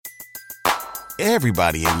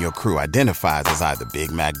Everybody in your crew identifies as either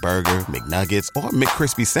Big Mac Burger, McNuggets, or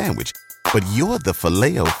McCrispy Sandwich. But you're the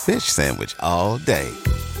Filet-O-Fish Sandwich all day.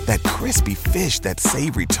 That crispy fish, that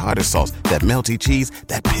savory tartar sauce, that melty cheese,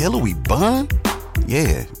 that pillowy bun.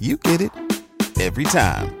 Yeah, you get it. Every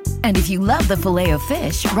time. And if you love the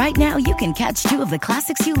Filet-O-Fish, right now you can catch two of the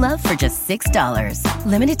classics you love for just $6.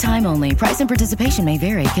 Limited time only. Price and participation may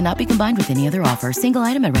vary. Cannot be combined with any other offer. Single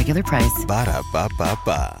item at regular price.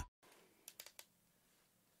 Ba-da-ba-ba-ba.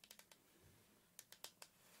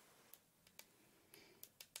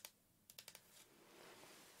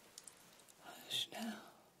 Hush now,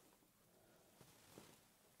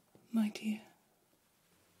 my dear.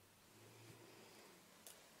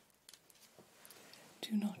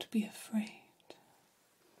 Do not be afraid.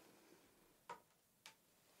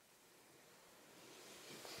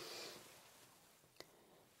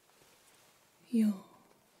 Your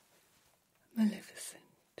Maleficent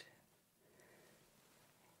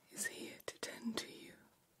is here to tend to you,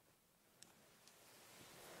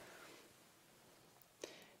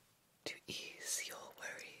 to ease your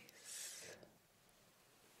worries,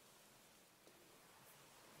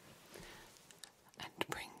 and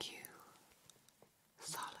bring you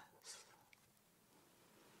solace.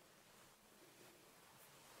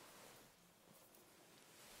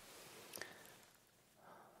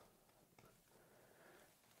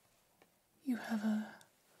 You have a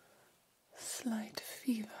slight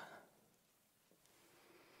fever.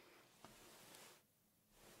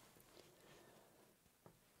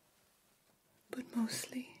 But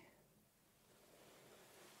mostly,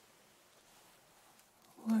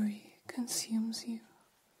 worry consumes you.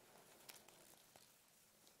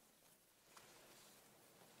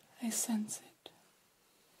 I sense it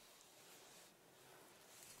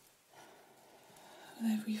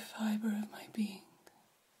with every fiber of my being.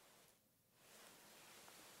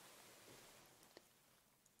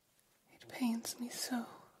 It pains me so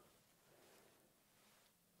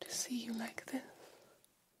to see you like this.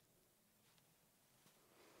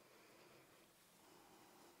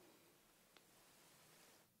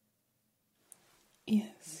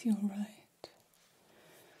 Yes, you're right.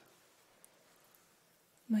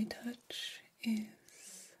 My touch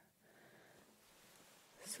is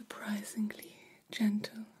surprisingly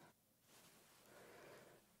gentle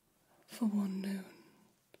for one known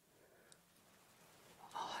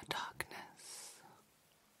of our darkness.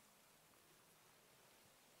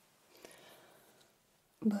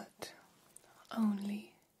 But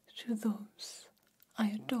only to those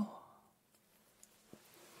I adore.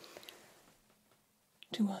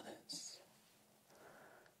 To others,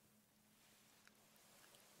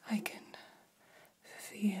 I can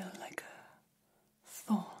feel like a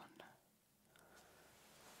thorn,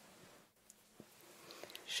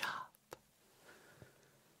 sharp,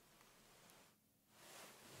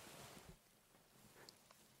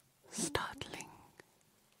 startling.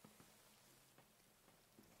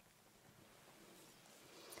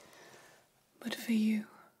 But for you,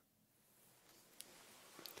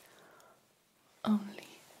 only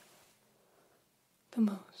the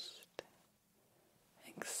most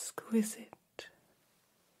exquisite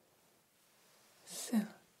silk.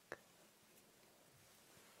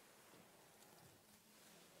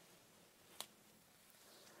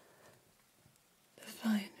 The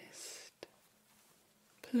finest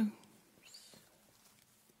plumes.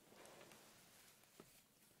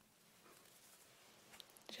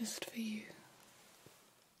 Just for you.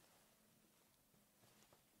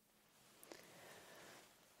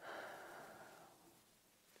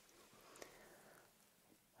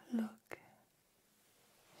 Look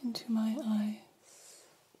into my eyes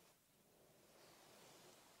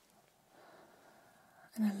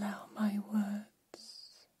and allow my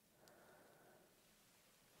words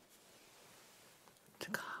to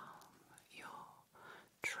calm your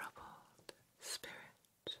troubled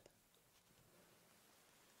spirit.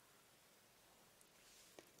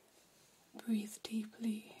 Breathe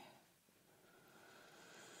deeply.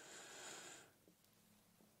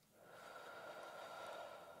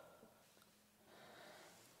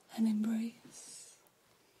 And embrace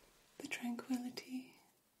the tranquility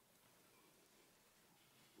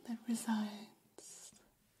that resides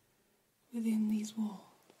within these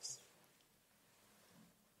walls.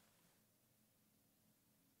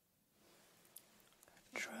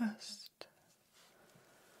 Trust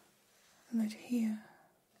that here,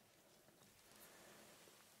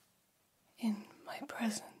 in my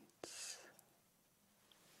presence,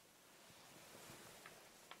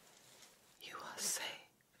 you are safe.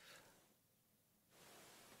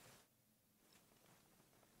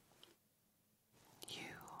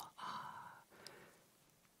 You are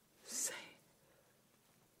safe.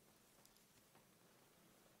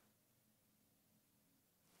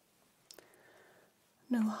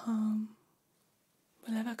 no harm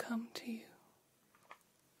will ever come to you.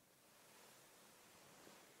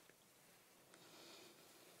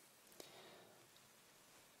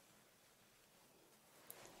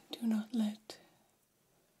 Do not let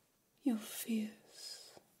your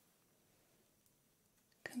fears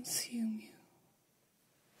consume you,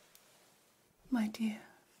 my dear.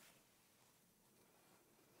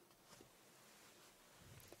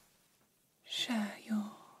 Share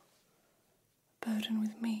your burden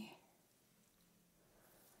with me,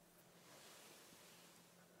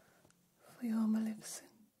 for your Maleficent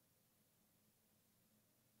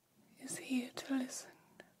is here to listen.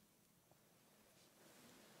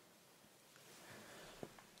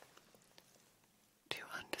 To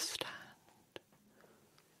understand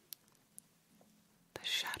the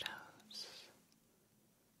shadows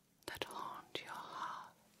that haunt your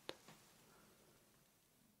heart.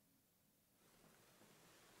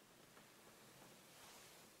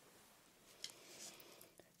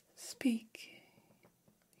 Speak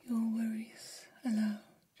your worries aloud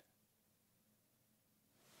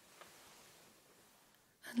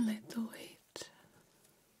and let the weight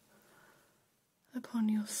upon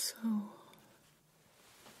your soul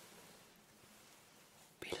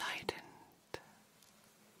be lightened.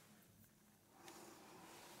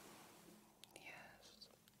 Yes.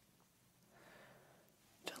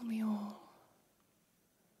 Tell me all,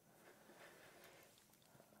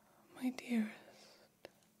 my dearest.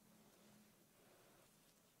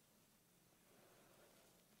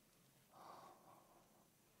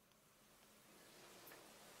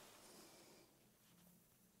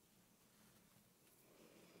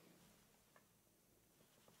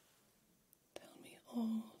 Tell me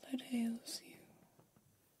all that ails you.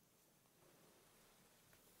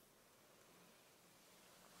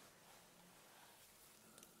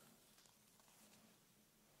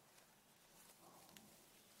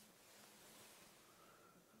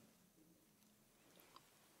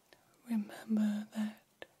 Remember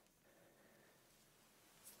that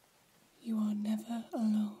you are never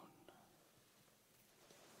alone.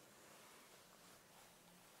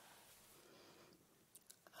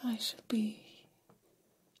 I shall be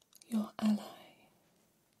your ally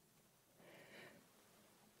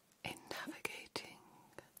in navigating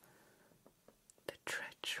the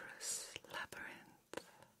treacherous labyrinth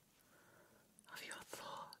of your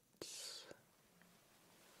thoughts.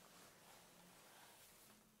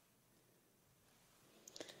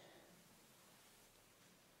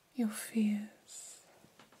 Your fears,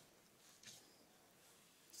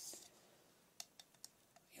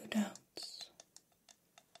 your doubts,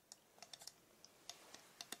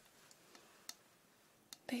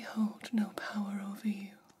 they hold no power over you.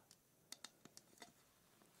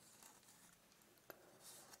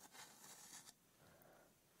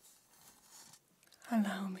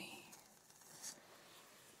 Allow me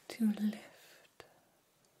to lift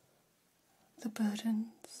the burdens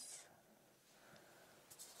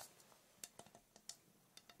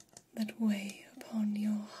that weigh upon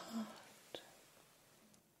your heart.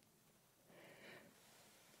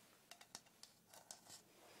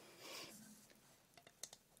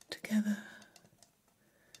 Together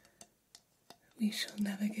we shall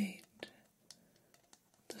navigate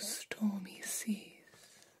the stormy seas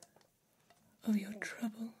of your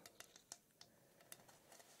troubles.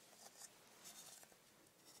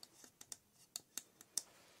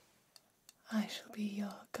 I shall be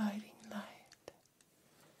your guiding light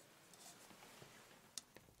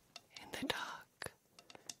in the dark,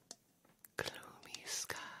 gloomy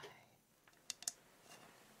sky.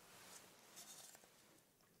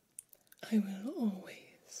 I will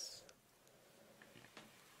always,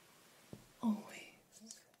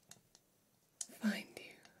 always find you.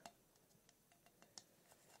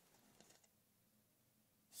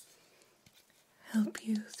 Help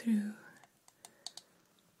you through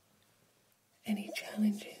any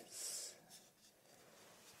challenges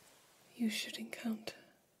you should encounter.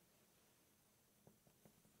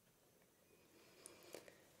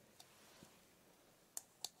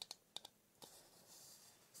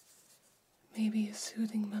 Maybe a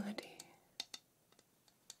soothing melody,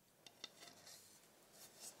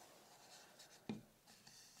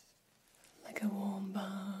 like a warm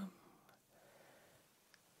balm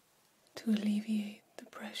to alleviate the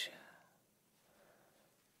pressure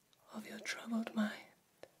of your troubled mind.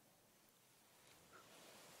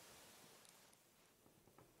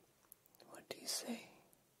 What do you say?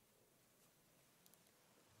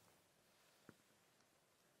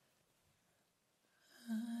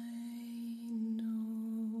 I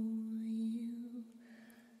know you.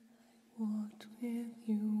 I walked with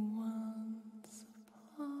you once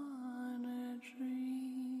upon a dream.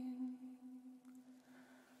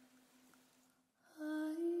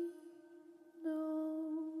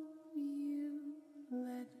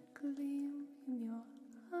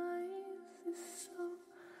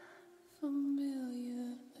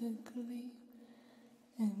 ugly,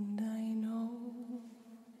 and I know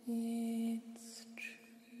it's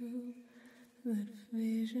true that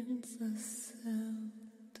visions are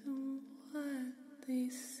seldom what they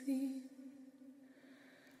seem.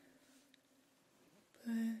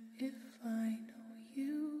 But if I know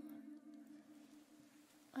you,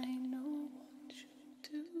 I know what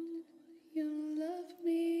you'll do. You'll love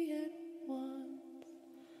me at once,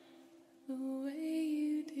 the way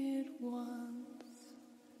you did once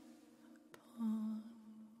upon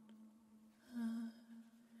a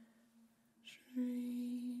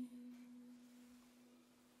dream.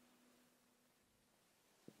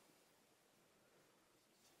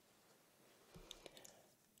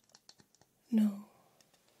 Know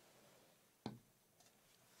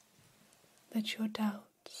that your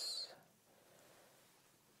doubts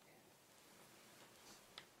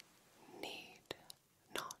need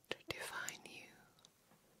not define you.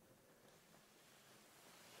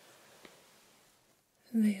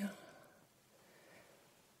 They are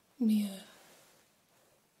mere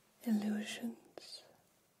illusions.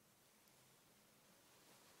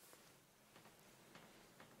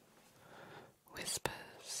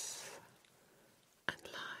 Whispers and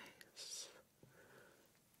lies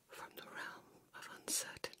from the realm of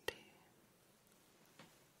uncertainty.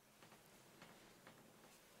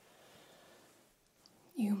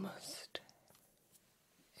 You must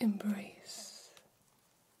embrace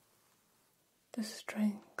the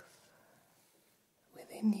strength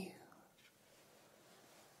within you.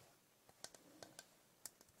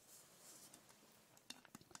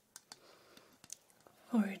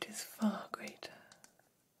 For it is far greater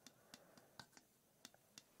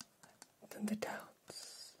than the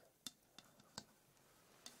doubts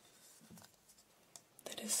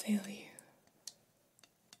that assail you.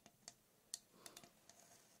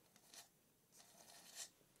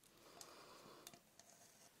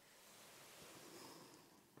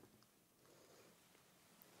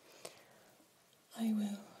 I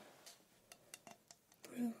will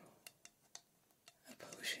brew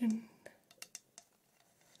a potion,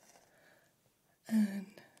 an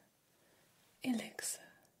elixir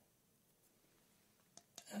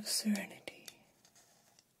of serenity,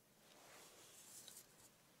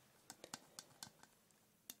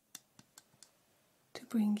 to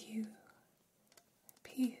bring you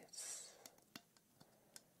peace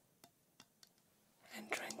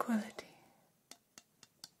and tranquility.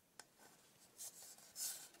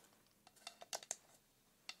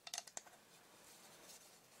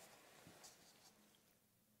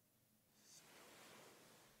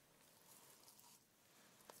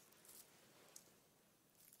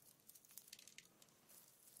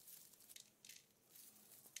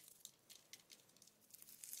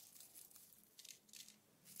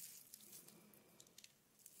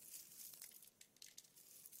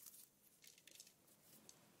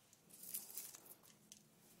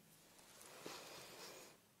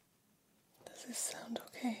 Does this sound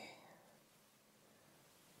okay?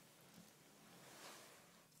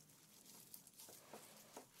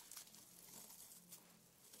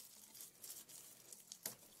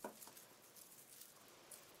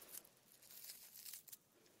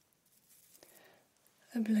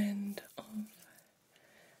 A blend of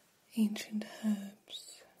ancient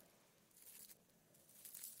herbs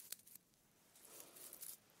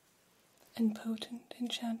and potent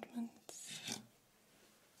enchantments.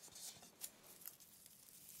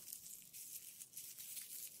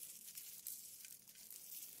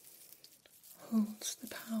 Holds the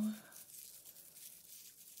power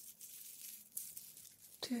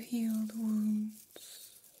to heal the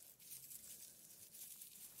wounds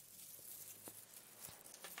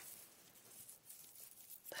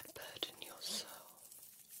that burden your soul.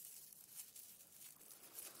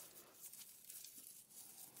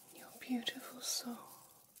 Your beautiful soul.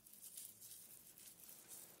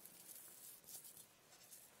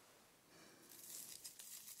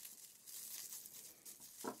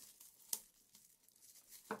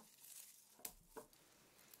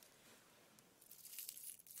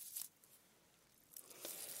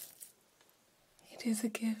 It is a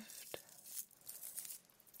gift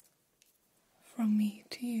from me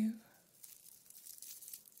to you.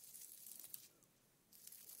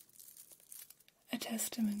 A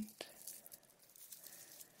testament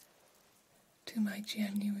to my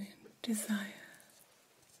genuine desire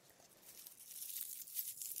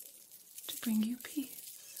to bring you peace.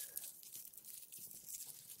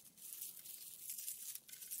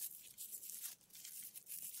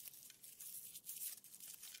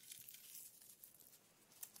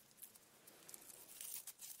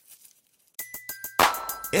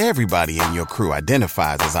 Everybody in your crew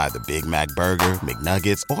identifies as either Big Mac Burger,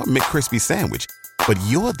 McNuggets, or McCrispy Sandwich. But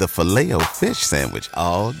you're the Filet-O-Fish Sandwich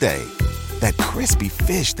all day. That crispy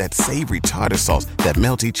fish, that savory tartar sauce, that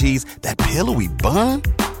melty cheese, that pillowy bun.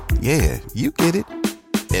 Yeah, you get it.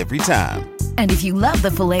 Every time. And if you love the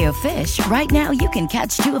Filet-O-Fish, right now you can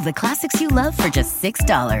catch two of the classics you love for just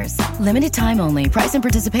 $6. Limited time only. Price and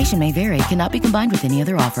participation may vary. Cannot be combined with any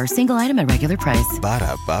other offer. Single item at regular price.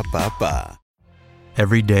 Ba-da-ba-ba-ba.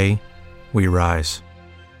 Every day, we rise,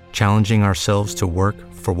 challenging ourselves to work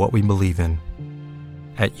for what we believe in.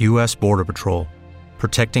 At U.S. Border Patrol,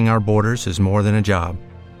 protecting our borders is more than a job.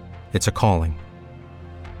 It's a calling.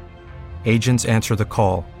 Agents answer the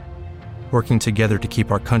call, working together to keep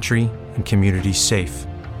our country and communities safe.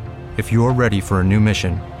 If you're ready for a new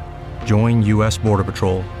mission, join U.S. Border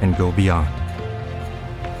Patrol and go beyond.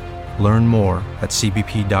 Learn more at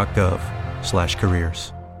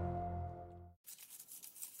cbp.gov/careers.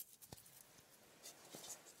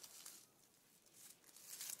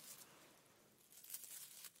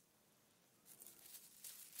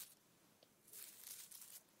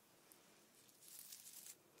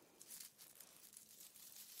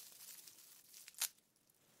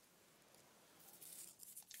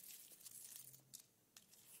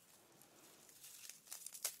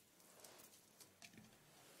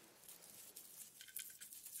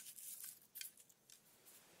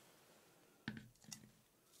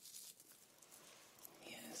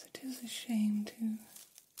 Yes, it is a shame to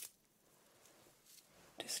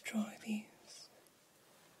destroy these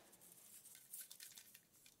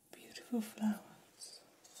beautiful flowers.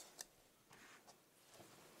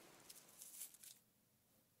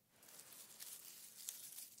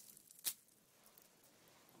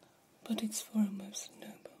 But it's for a most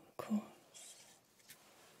noble cause.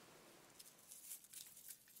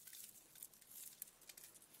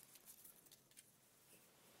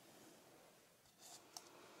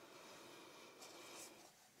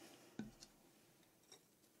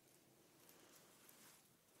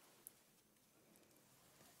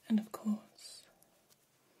 And of course,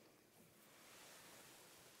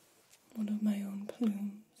 one of my own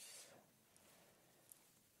plumes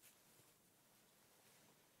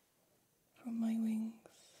from my wings.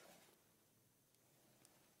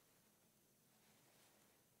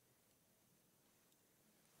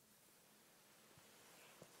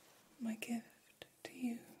 My gift to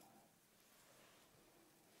you.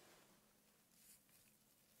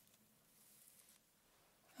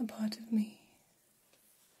 A part of me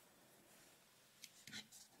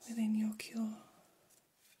within your cure.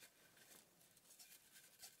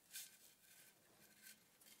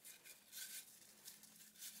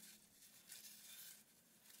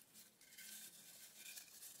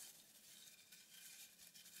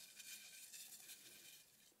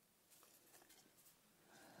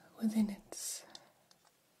 Within its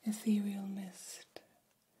ethereal mist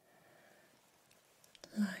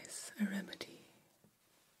lies a remedy,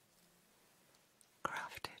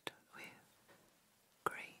 crafted with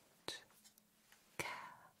great care.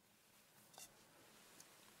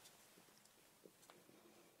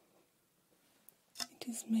 It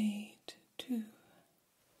is made to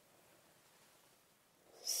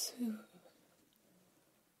soothe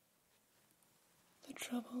the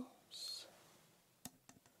troubles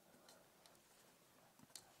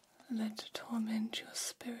that torment your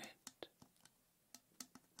spirit.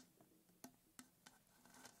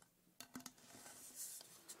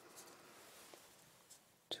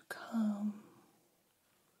 To calm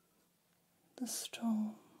the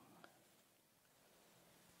storm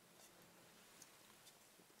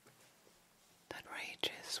that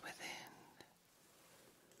rages within.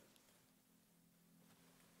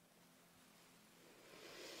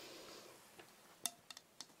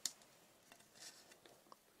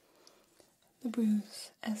 The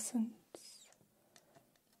brew's essence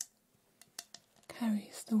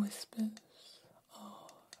carries the whispers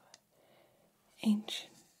of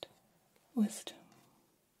ancient wisdom,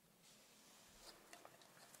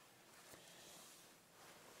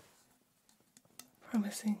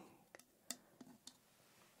 promising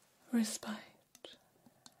respite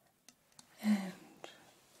and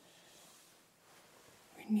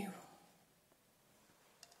renewal.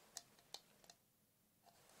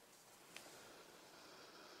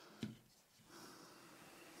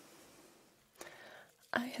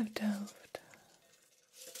 I have delved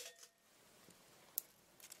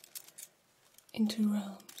into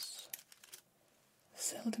realms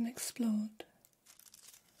seldom explored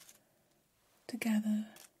to gather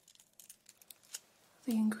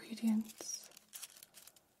the ingredients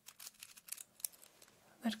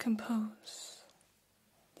that compose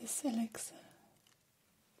this elixir.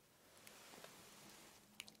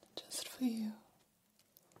 for you.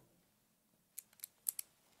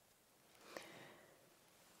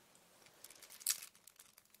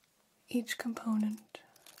 Each component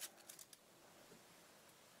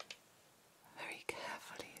very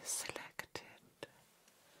carefully selected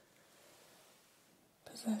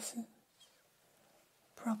possesses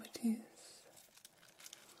properties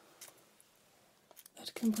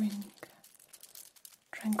that can bring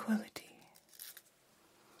tranquility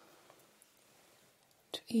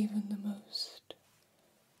to even the most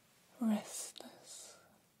restless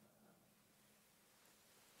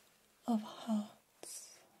of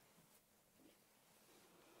hearts.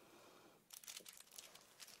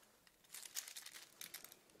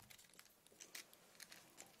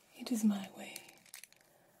 It is my way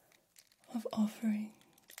of offering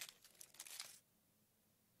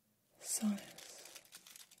solace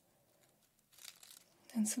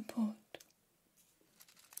and support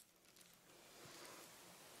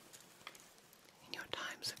in your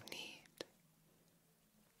times of need,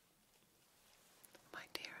 my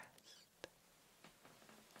dearest.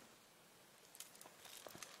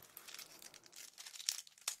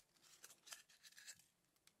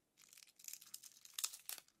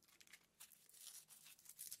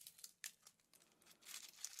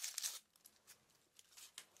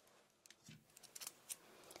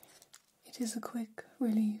 It is a quick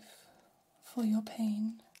relief for your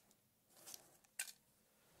pain,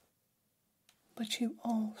 but you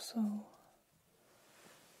also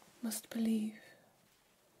must believe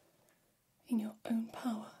in your own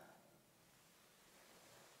power,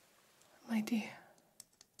 my dear.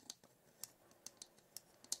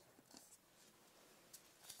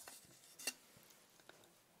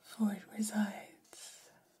 For it resides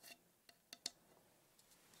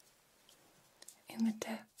in the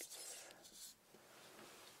depths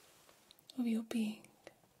of your being.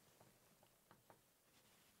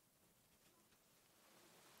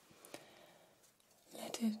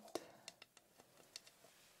 Let it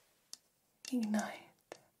ignite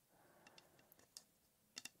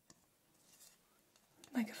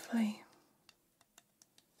like a flame.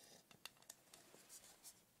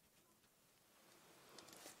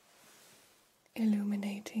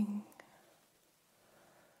 Illuminating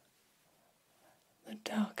the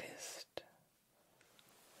darkest,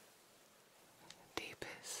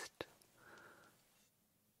 deepest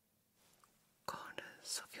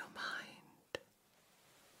corners of your mind.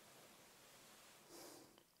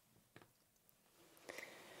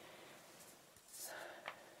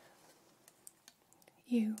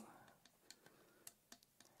 You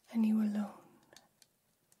and you alone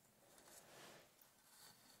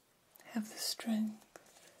have the strength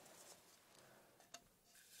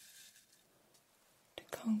to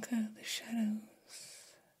conquer the shadows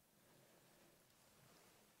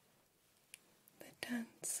that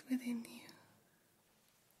dance within you.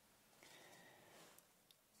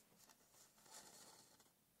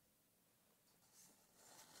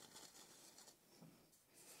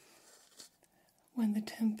 When the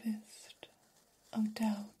tempest of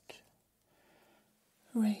doubt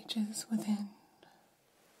rages within,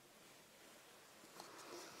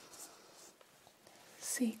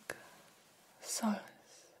 seek solace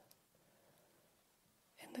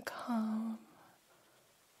in the calm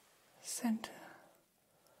center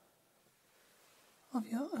of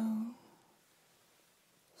your own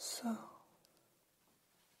soul.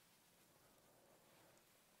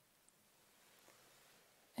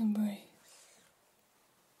 Embrace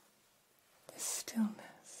the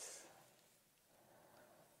stillness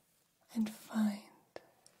and find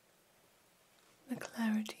the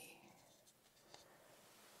clarity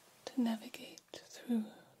to navigate through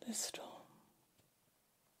the storm.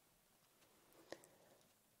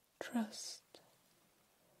 Trust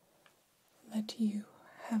that you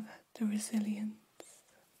have the resilience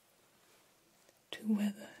to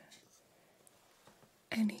weather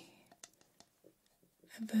any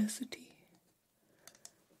adversity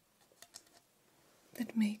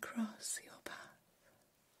that may cross your path.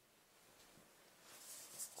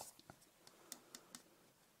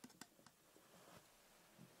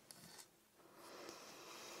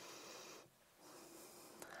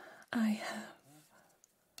 I have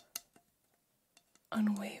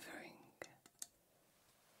unwavering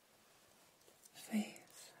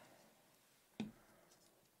faith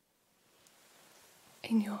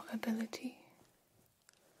in your ability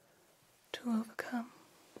to overcome.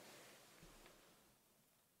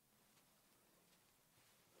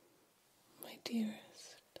 My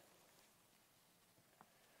dearest,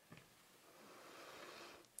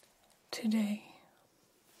 today,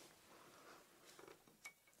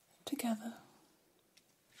 together,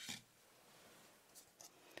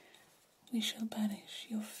 we shall banish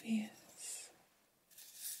your fears,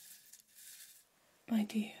 my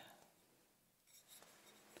dear,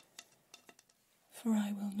 for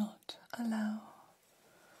I will not allow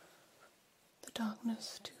the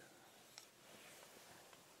darkness to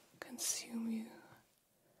consume you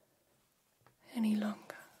any longer.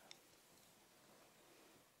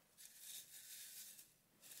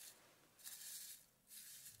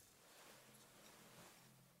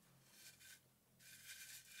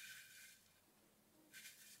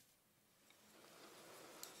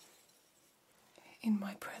 In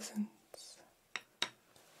my presence,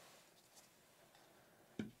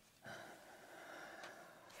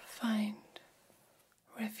 find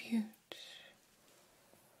refuge.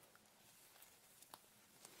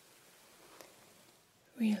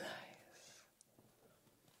 Realize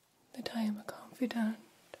that I am a confidant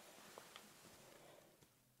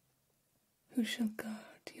who shall guard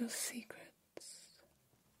your secrets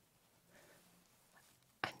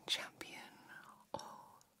and champion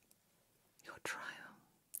all your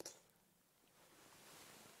triumphs.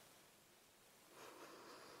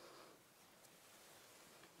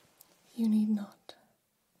 You need not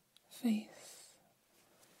face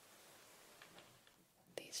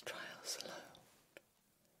these trials alone.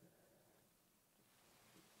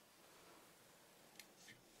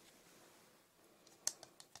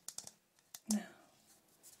 Now,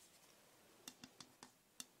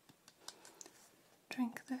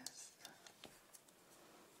 drink this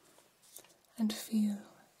and feel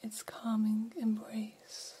its calming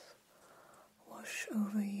embrace wash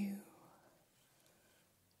over you.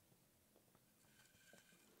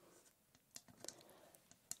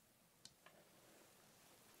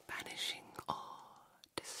 Banishing all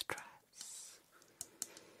distress.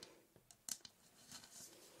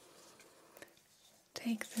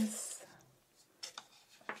 Take this,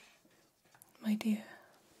 my dear,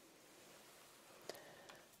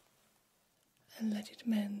 and let it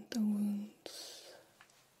mend the wounds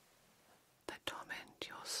that torment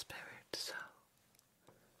your spirit so.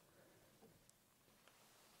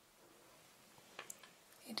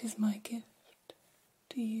 It is my gift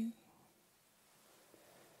to you.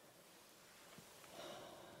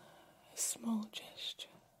 A small gesture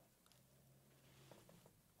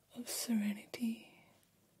of serenity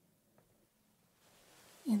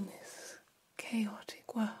in this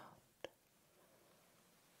chaotic world.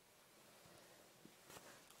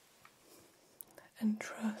 And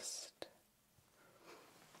trust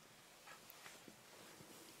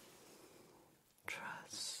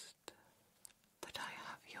that I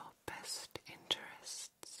have your best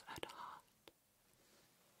interests at heart.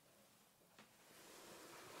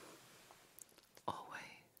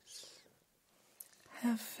 Always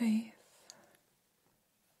have faith,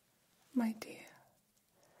 my dear,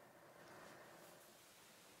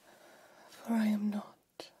 for I am not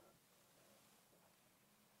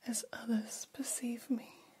as others perceive me.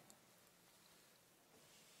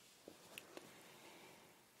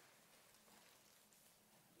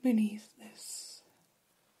 Beneath this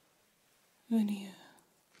veneer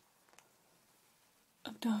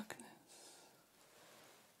of darkness,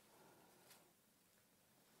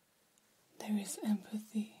 there is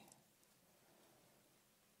empathy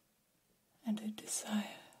and a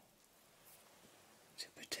desire to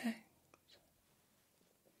protect.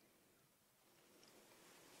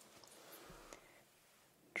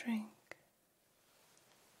 Drink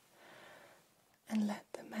and let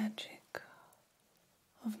the magic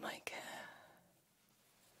of my care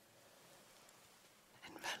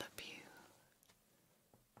envelop you.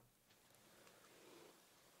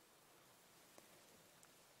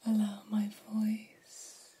 Allow my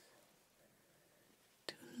voice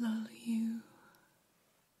to lull you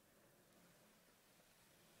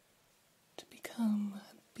to become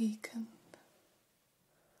a beacon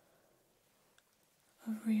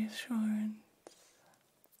of reassurance,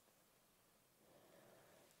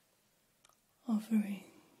 offering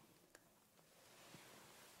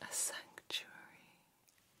a sanctuary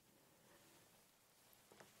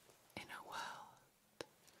in a world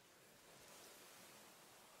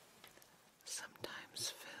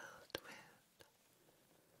sometimes filled with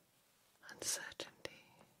uncertainty.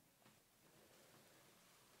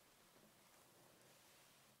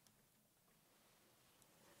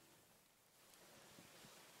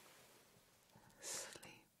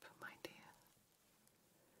 Sleep, my dear.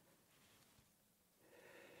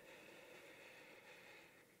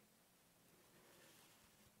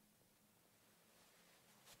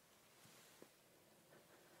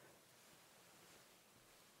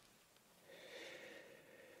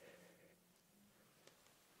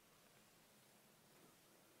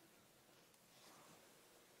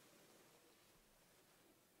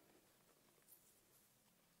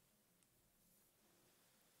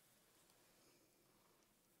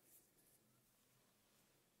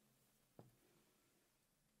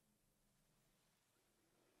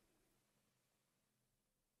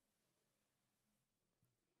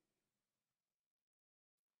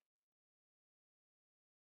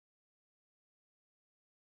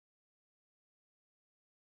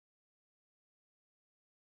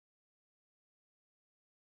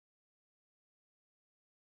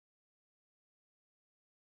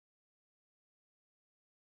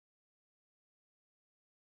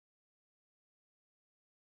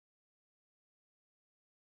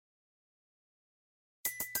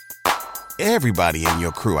 Everybody in your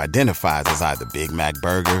crew identifies as either Big Mac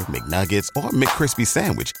Burger, McNuggets, or McCrispy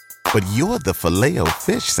Sandwich. But you're the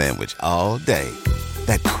Filet-O-Fish Sandwich all day.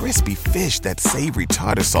 That crispy fish, that savory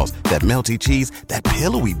tartar sauce, that melty cheese, that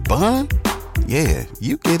pillowy bun. Yeah,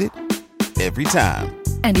 you get it. Every time.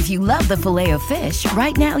 And if you love the Filet-O-Fish,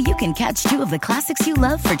 right now you can catch two of the classics you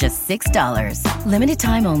love for just $6. Limited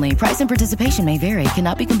time only. Price and participation may vary.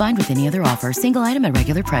 Cannot be combined with any other offer. Single item at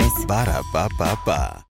regular price. Ba-da-ba-ba-ba.